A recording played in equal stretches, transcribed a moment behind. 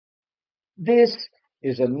This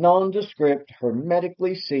is a nondescript,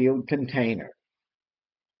 hermetically sealed container.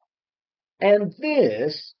 And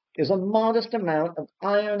this is a modest amount of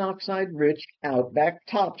iron oxide-rich Outback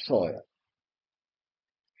topsoil.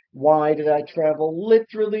 Why did I travel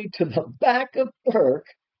literally to the back of Bourke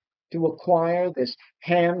to acquire this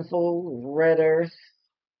handful of red earth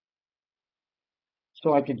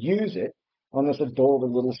so I could use it on this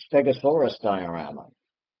adorable little Stegosaurus diorama?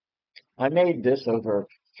 I made this over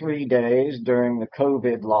 3 days during the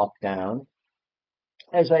COVID lockdown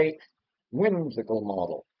as a whimsical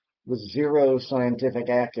model with zero scientific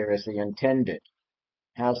accuracy intended.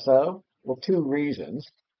 How so? Well, two reasons.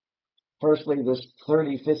 Firstly, this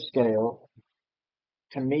 35th scale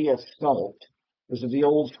Tamiya sculpt is the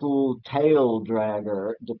old school tail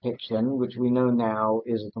dragger depiction, which we know now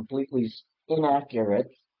is completely inaccurate.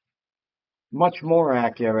 Much more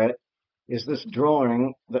accurate is this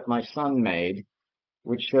drawing that my son made,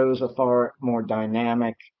 which shows a far more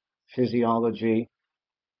dynamic physiology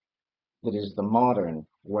that is the modern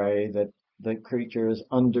way that the creature is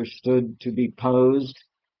understood to be posed.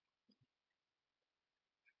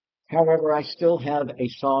 However, I still have a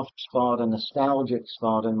soft spot, a nostalgic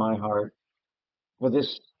spot in my heart for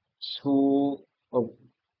this school of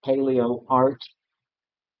paleo art.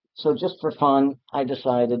 So just for fun, I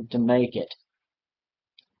decided to make it.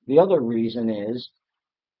 The other reason is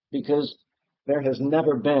because there has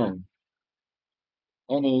never been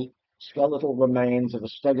any skeletal remains of a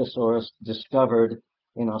Stegosaurus discovered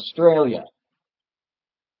in Australia.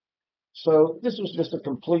 So this was just a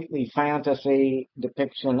completely fantasy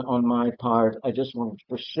depiction on my part. I just wanted to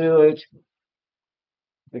pursue it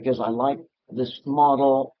because I like this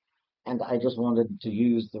model and I just wanted to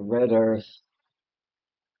use the red earth.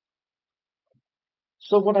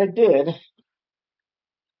 So what I did,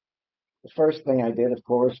 the first thing I did, of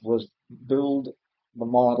course, was build the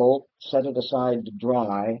model, set it aside to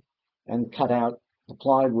dry, and cut out the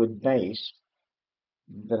plywood base.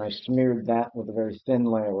 Then I smeared that with a very thin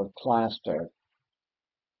layer of plaster.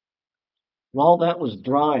 While that was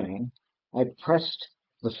drying, I pressed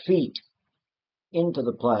the feet into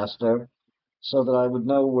the plaster so that I would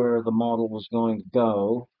know where the model was going to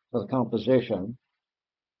go for the composition,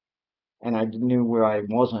 and I knew where I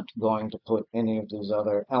wasn't going to put any of these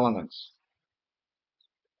other elements.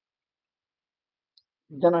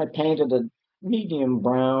 Then I painted a medium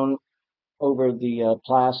brown over the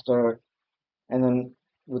plaster, and then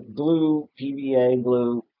with glue, PVA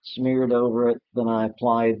glue, smeared over it. Then I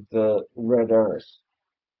applied the red earth.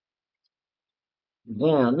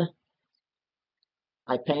 Then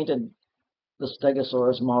I painted the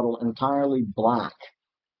Stegosaurus model entirely black.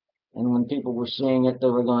 And when people were seeing it, they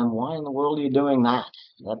were going, "Why in the world are you doing that?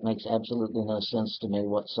 That makes absolutely no sense to me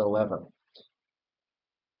whatsoever."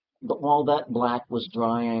 But while that black was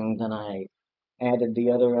drying, then I added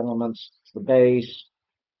the other elements, the base,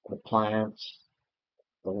 the plants,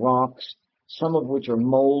 the rocks, some of which are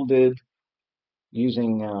molded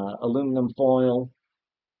using aluminum foil,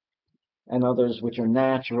 and others which are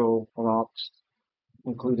natural rocks,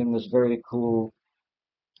 including this very cool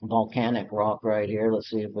volcanic rock right here. Let's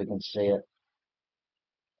see if we can see it.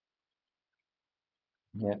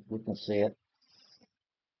 Yeah, we can see it.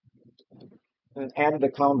 And added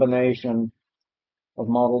a combination of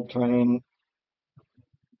model terrain,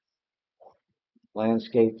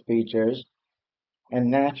 landscape features, and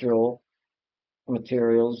natural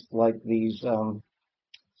materials like these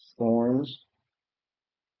thorns.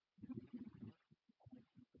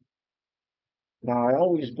 Now, I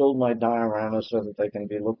always build my dioramas so that they can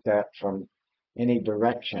be looked at from any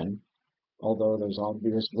direction, although there's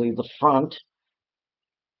obviously the front.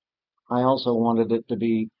 I also wanted it to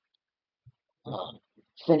be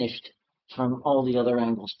finished from all the other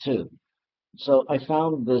angles too. So I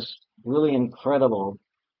found this really incredible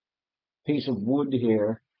piece of wood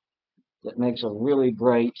here that makes a really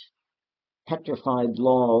great petrified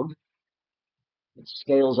log. It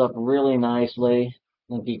scales up really nicely.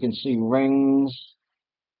 Like you can see rings.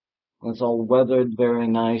 It's all weathered very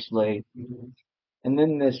nicely. And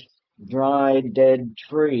then this dry, dead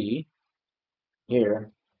tree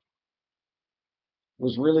here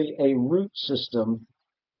was really a root system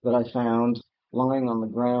that I found lying on the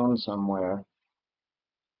ground somewhere.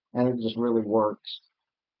 And it just really works.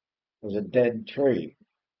 It was a dead tree.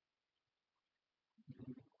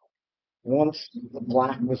 Once the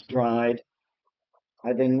black was dried,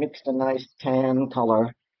 I then mixed a nice tan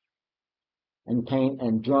color and paint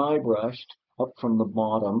and dry brushed up from the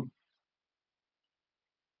bottom,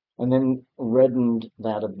 and then reddened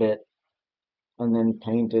that a bit, and then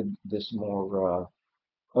painted this more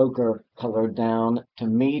ochre color down to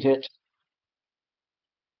meet it.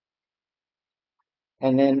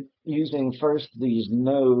 And then using first these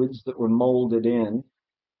nodes that were molded in,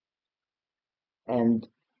 and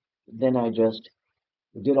then I just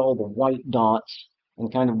did all the white dots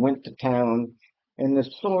and kind of went to town in this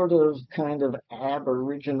sort of kind of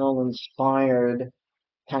Aboriginal inspired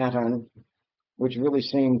pattern, which really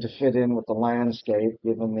seemed to fit in with the landscape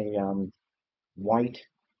given the white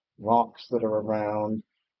rocks that are around.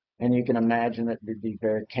 And you can imagine it would be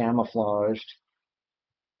very camouflaged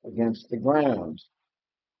against the ground.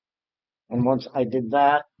 And once I did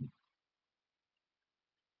that,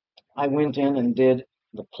 I went in and did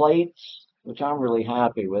the plates, which I'm really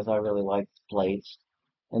happy with. I really like the plates.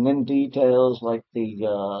 And then details like the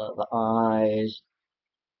eyes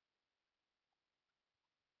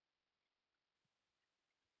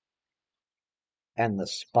and the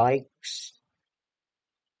spikes.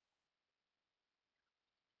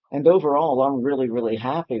 And overall, I'm really, really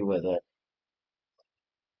happy with it.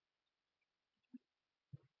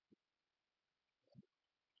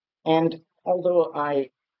 And although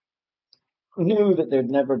I knew that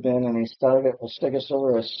there'd never been any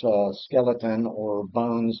Stegosaurus skeleton or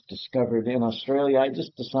bones discovered in Australia, I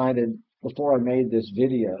just decided before I made this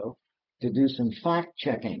video to do some fact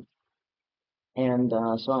checking. And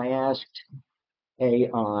so I asked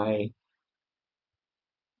AI,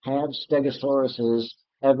 have Stegosauruses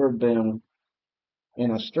ever been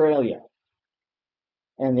in Australia?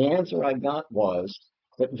 And the answer I got was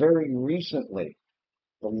that very recently,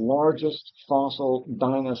 the largest fossil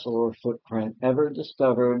dinosaur footprint ever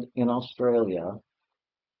discovered in Australia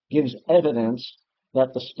gives evidence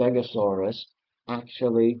that the Stegosaurus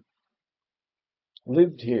actually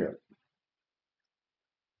lived here.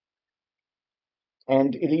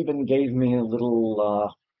 And it even gave me a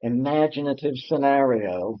little imaginative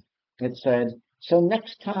scenario. It said, so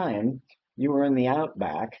next time you were in the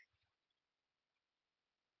Outback,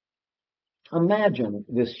 imagine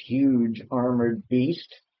this huge armored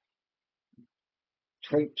beast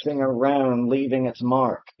traipsing around, leaving its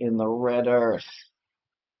mark in the red earth.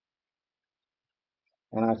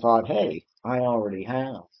 And I thought, hey, I already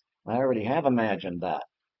have. I already have imagined that.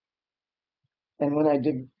 And when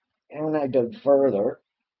I dug further,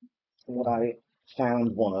 what I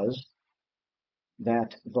found was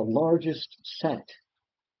that the largest set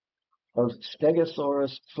of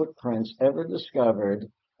Stegosaurus footprints ever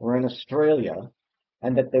discovered were in Australia,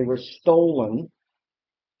 and that they were stolen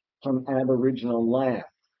from Aboriginal land.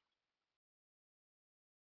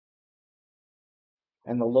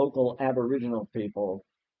 And the local Aboriginal people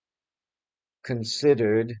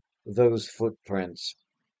considered those footprints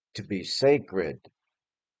to be sacred,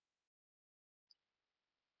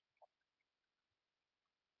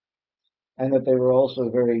 and that they were also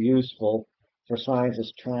very useful for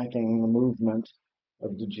scientists tracking the movement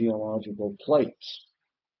of the geological plates.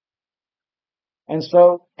 And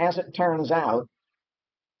so, as it turns out,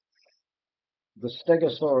 the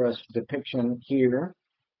Stegosaurus depiction here,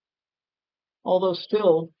 although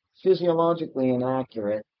still physiologically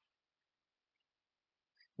inaccurate,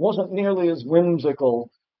 wasn't nearly as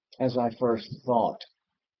whimsical as I first thought.